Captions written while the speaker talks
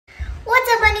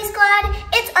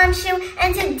Shu,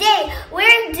 and today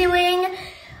we're doing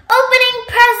opening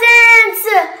presents.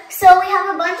 So we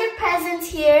have a bunch of presents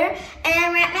here,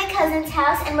 and we're at my cousin's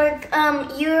house, and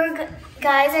you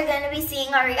guys are going to be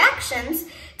seeing our reactions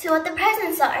to what the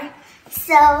presents are.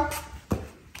 So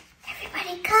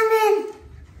everybody come in.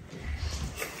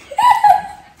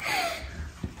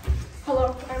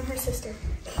 Hello, I'm her sister.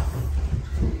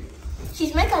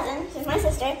 She's my cousin. She's my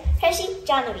sister. Hershey,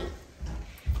 Johnny.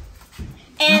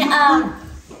 And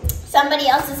somebody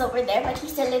else is over there, but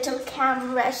he's a little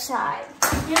camera shy.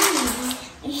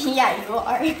 Yeah, you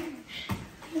are.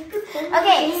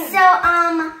 Okay, so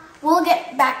we'll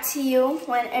get back to you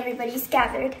when everybody's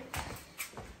gathered.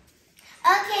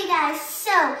 Okay, guys.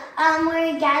 So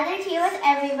we're gathered here with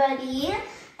everybody,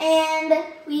 and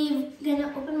we're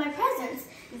gonna open my presents.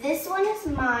 This one is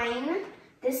mine.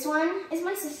 This one is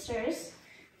my sister's.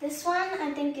 This one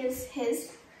I think is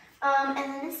his. And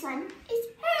then this one is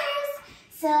hers.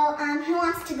 So who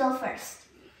wants to go first?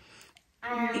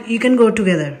 You can go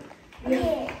together.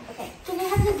 Okay. Okay. Can I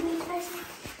have the green person?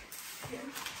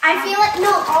 I feel like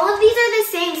all of these are the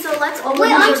same. So let's open. Wait,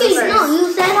 yours Auntie, first. no,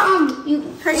 you said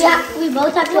we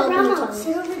both have to open each other.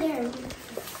 Sit over there.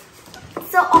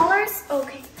 So all ours.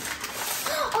 Okay.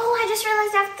 Oh, I just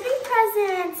realized I have 3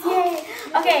 presents. Yay.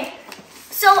 Okay.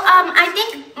 So I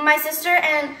think my sister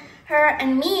and her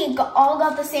and me all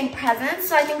got the same presents,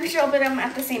 so I think we should open them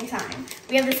at the same time.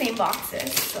 We have the same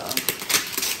boxes, so.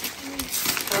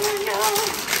 Oh no.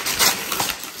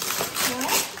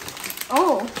 What?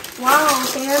 Oh, wow,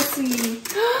 fancy.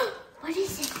 What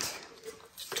is it?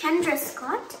 Kendra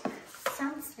Scott?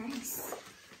 Sounds nice.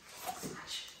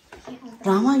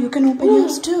 Rama, you can open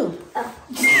yours too. Oh.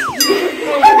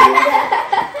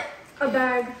 A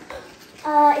bag.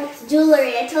 It's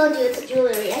jewelry. I told you it's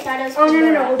jewelry. I thought it was. Oh,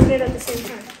 no, open it at the same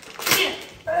time.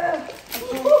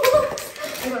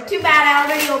 Too bad, I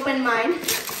already opened mine.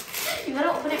 You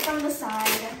gotta open it from the side.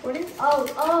 What is? Oh.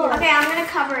 Okay, I'm gonna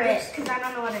cover it because I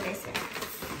don't know what it is yet.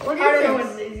 I don't know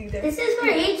what it is either. This is for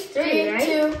age 3, right?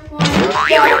 2, 1.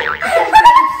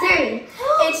 3.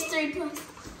 Age 3 plus.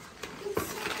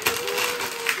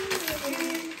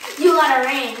 You got a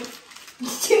ring.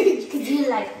 Because you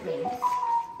like rings.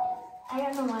 I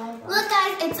don't know why. Look,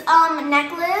 guys, it's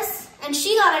necklace, and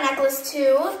she got a necklace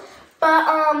too. But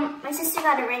my sister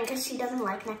got a ring because she doesn't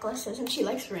like necklaces and she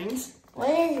likes rings. What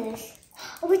is this?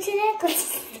 Oh, it's a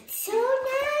necklace. It's so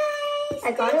nice.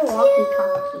 I got a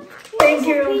walkie-talkie. Thank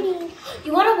you. Pretty.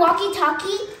 You want a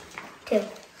walkie-talkie? 2.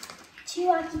 2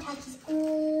 walkie-talkies.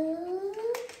 Ooh.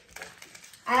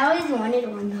 I always wanted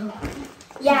one though.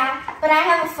 Yeah, but I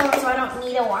have a phone, so I don't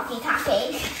need a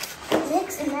walkie-talkie.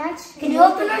 Mix and match. Can you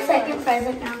open our second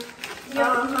present now?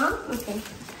 Uh-huh. Okay.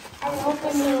 I will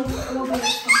open this one.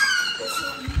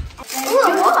 Ooh, a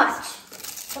watch.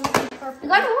 Something purple. We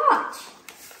got a watch.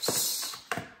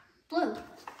 Blue.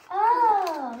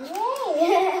 Oh,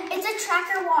 yay. It's a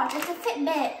tracker watch. It's a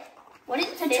Fitbit. What is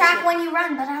To track when you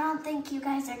run, but I don't think you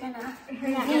guys are gonna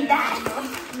need that.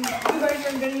 You guys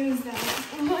are gonna use that.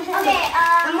 Okay,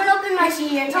 I'm gonna open my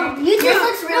Actually, your turn. You Yours do.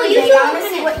 looks really you big. do I want to open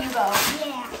see it. what you go.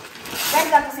 Yeah. Red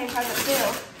got the same present too.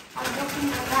 I'll open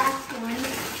the last one.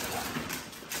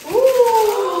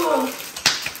 Ooh.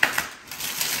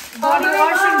 Body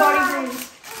wash and body cream.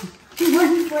 What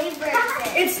flavor is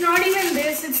it? It's not even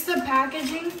this, it's the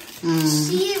packaging.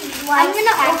 She I'm likes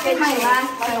gonna open my packaging.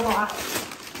 last bottle watch.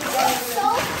 So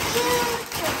cute.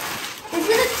 This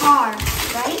is a car,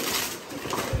 right?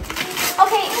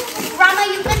 Okay, Rama,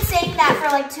 you've been saying that for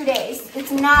like 2 days.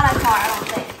 It's not a car, I don't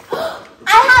think.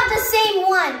 I have the same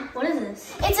one. What is this?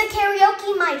 It's a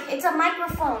karaoke mic. It's a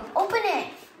microphone. Open it.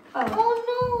 Oh. Oh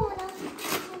no, that was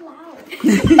so loud.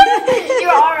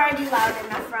 You're already loud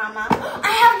enough, Rama.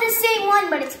 I have the same one,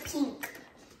 but it's pink.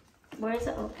 Where is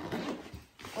it open?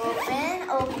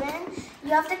 Open.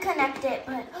 You have to connect it,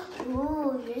 but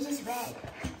ooh, yours is red.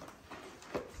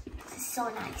 This is so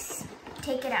nice.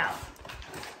 Take it out.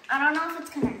 I don't know if it's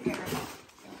connected or not.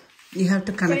 You have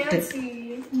to connect it.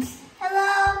 Fancy.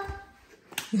 Hello?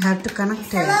 You have to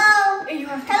connect it. Hello? Hey, you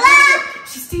have to Hello?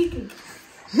 She's taking.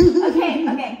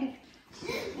 Okay.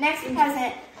 Next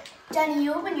present. Jenny,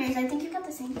 you open yours. I think you got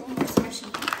the same thing as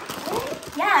Hershey.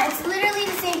 Yeah, it's literally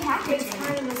the same It's packaging.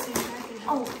 kind of the same packaging.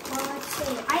 Oh, well, let's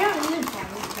see. I don't use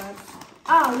family cards.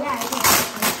 Oh, yeah, I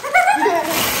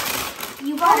do.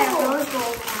 You got a rose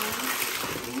gold one.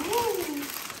 Ooh.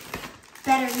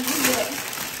 Better use it.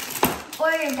 Or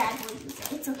your dad will use it.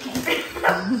 It's okay.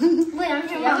 Wait, I'm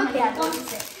sure Yeah, my dad will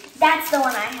use it. That's the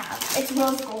one I have. It's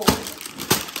rose gold.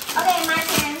 Okay, my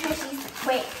turn. Hershey's.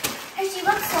 Wait. Hershey, you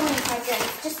got so many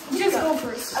presents. Just go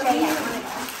first. Okay, yeah, I'm gonna go.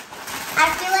 I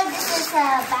feel like this is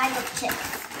a bag of chips.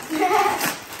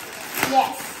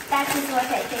 Yes, that is what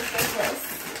I think this is.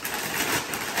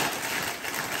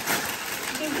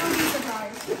 Think you'll be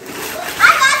surprised.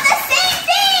 I got the same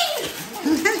thing!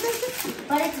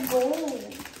 But it's gold.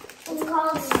 It's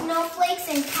called Snowflakes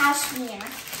and Cashmere.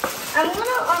 I'm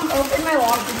gonna open my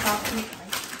walkie-talkie.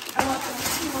 I want the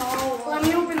small one. Let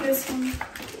me open this one.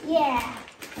 Yeah.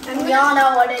 And we all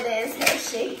know what it is,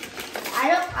 Hershey.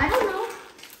 I don't know.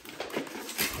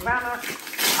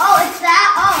 Oh, it's that?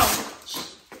 Oh.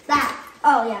 That.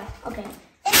 Oh yeah. Okay.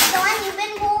 It's the one you've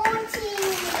been wanting.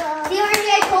 See, already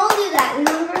I told you that.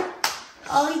 Remember?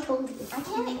 Oh, he told you. I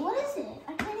can't, what is it?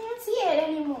 I can't even see it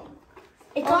anymore.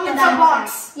 It's on the It's back a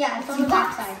box. side. Yeah, it's on the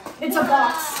back side. It's a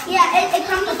box. Yeah, it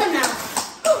comes with a mouse.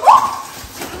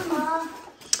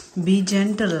 Be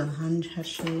gentle,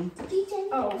 Hershey.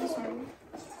 Oh, sorry.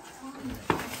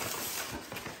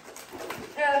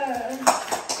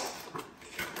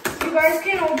 You guys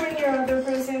can open your other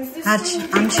presents.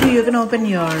 Anshu, you can open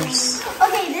yours.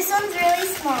 Okay, this one's really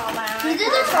small, man. These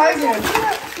are the chargers.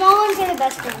 Small ones are the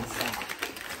best ones.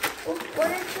 What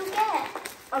did you get?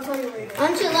 I'll tell you later.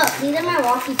 Don't you look? These are my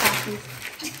walkie-talkies.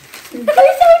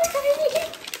 They're so tiny.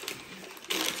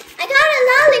 I got a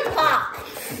lollipop.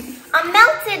 A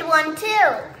melted one too.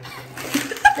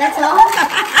 That's all.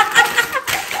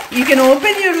 You can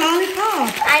open your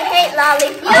lollipop. I hate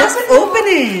lollipops. Just open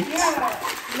it. Yeah.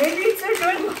 Maybe it's a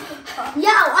good one.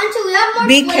 Yeah, Anchu, we have more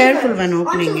Be flavors. careful when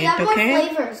opening Anchu, we it, have okay? more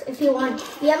flavors if you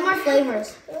want. We have more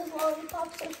flavors. Those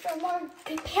lollipops are from our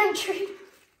pantry.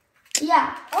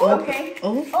 Yeah. Oh, okay.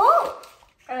 Oh,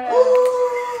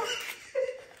 Oh.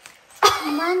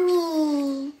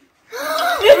 Money. Now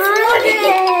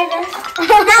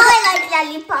I like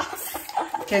lollipops.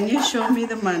 can you show me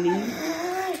the money?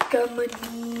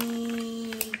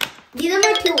 These are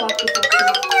my two walkie-talkies.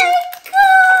 Oh my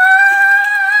god!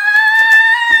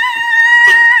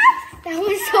 That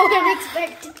was so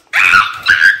unexpected.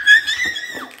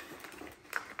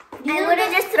 I would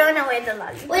have just thrown away the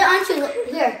lollipop. Wait, Anchu, look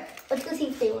here. Let's go see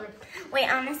if they work. Wait,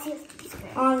 I want to see if these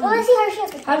work. Let's see how she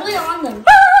has. How do we on them?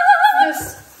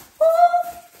 This.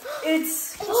 It's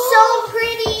So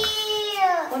pretty.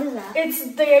 What is that? it's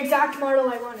the exact model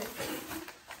I wanted.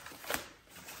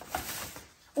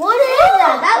 What is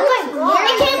that? That looks It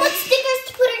weird. came with stickers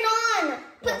to put it on.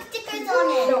 Put stickers on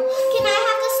it. No. Can I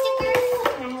have the stickers?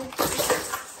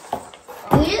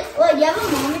 What, you have a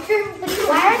monitor?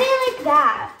 Why are they like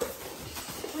that?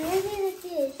 Why are they like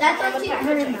this? That's what you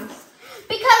heard now.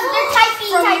 Because they're typey.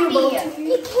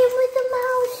 It came with a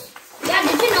mouse. Yeah,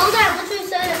 did you know that? Literally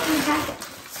said it in the packet.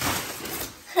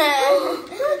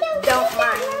 Don't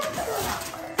mind.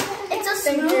 It's so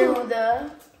smooth.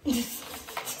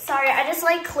 Sorry, I just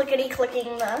like clicking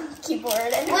the keyboard.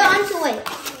 And Wait, Anchu, wait.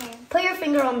 Put your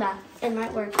finger on that. It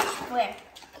might work. Where?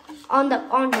 On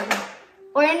button.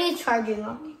 Or it needs charging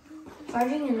up.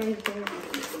 Charging and then there.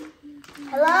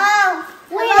 Hello?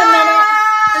 Wait a minute.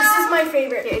 This is my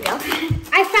favorite. Here you go.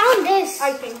 I found this.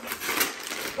 I think.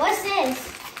 What's this?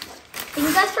 I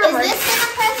think that's for Is her. this in a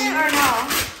present or no?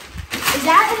 Is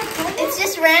that in a present? It's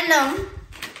just random.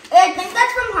 I think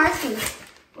that's from Harsey.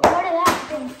 What is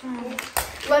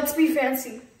that? Let's be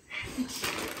fancy.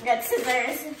 Got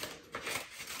scissors.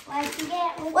 What'd you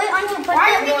get? Wait, Anchu, put Why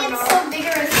that are one it on. so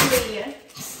vigorously?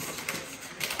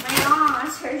 My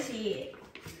gosh, Hershey.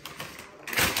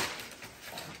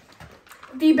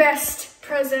 The best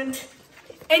present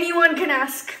anyone can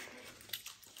ask.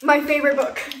 My favorite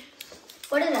book.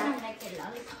 What is that?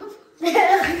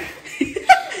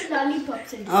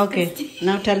 Lollipops and Okay,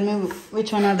 now tell me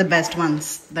which one are the best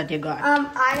ones that you got.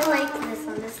 I like this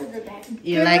one. This is the best.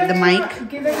 You like the mic?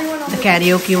 Give everyone The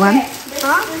karaoke one?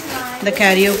 Huh? The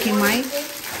karaoke mic?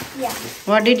 Yeah.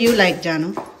 What did you like,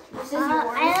 Janu?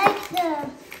 I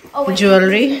like the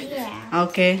Jewelry? yeah.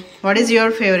 Okay. What is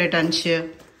your favorite,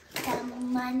 Anshu? The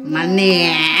money.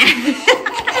 Money.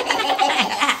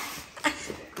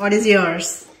 What is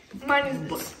yours? Mine is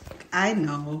this. I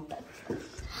know.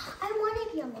 I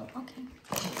wanted yellow. Okay.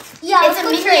 Yeah, It's let's a go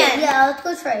minion. trade. Yeah, let's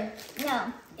go trade.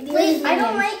 No. Wait, I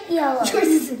don't like yellow.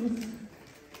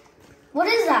 What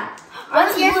is that?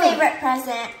 What's your blue. favorite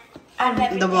present? Out of The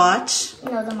everything? watch.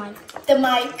 No, the mic. The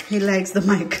mic. He likes the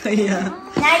mic. Yeah.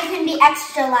 Now you can be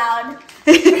extra loud.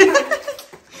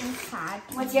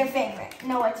 What's your favorite?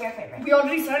 No, what's your favorite? We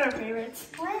already said our favorites.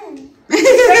 When?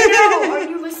 Right now, are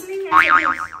you listening?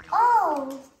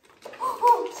 Oh.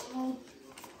 Okay.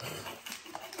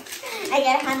 I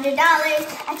get $100.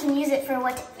 I can use it for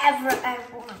whatever I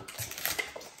want.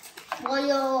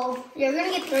 Well, you're gonna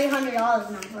get $300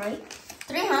 now, right?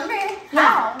 300? Yeah.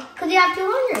 How? Cause you have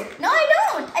 200. No, I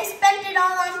don't. I spent it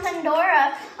all on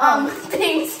Pandora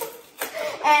things.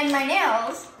 and my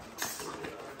nails.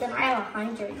 Then I have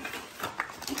 100.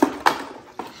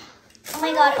 Oh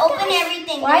my god, open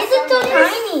everything. Why is it so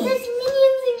tiny? There's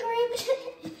minions engraved.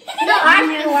 No,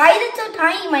 actually, why is it so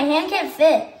tiny? My hand can't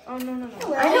fit. Oh, no.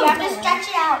 Well, you have to stretch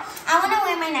it out. I want to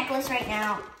wear my necklace right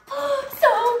now. So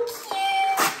cute.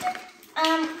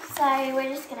 Sorry, we're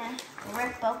just gonna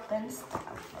rip open stuff.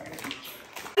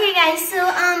 Okay guys, so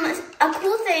a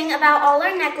cool thing about all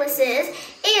our necklaces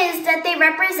is that they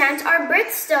represent our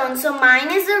birthstone. So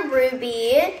mine is a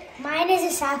ruby. Mine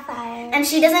is a sapphire. And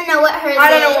she doesn't know what hers is. I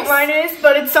don't know what mine is,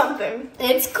 but it's something.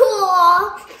 It's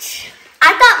cool.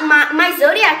 I thought my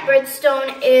zodiac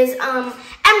birthstone is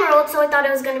emerald, so I thought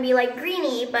it was gonna be like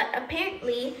greeny, but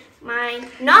apparently my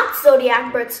not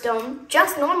zodiac birthstone,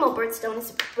 just normal birthstone,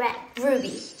 is red,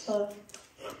 ruby.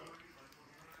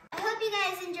 I hope you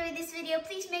guys enjoyed this video.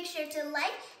 Please make sure to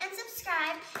like and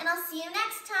subscribe, and I'll see you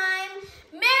next time.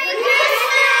 Merry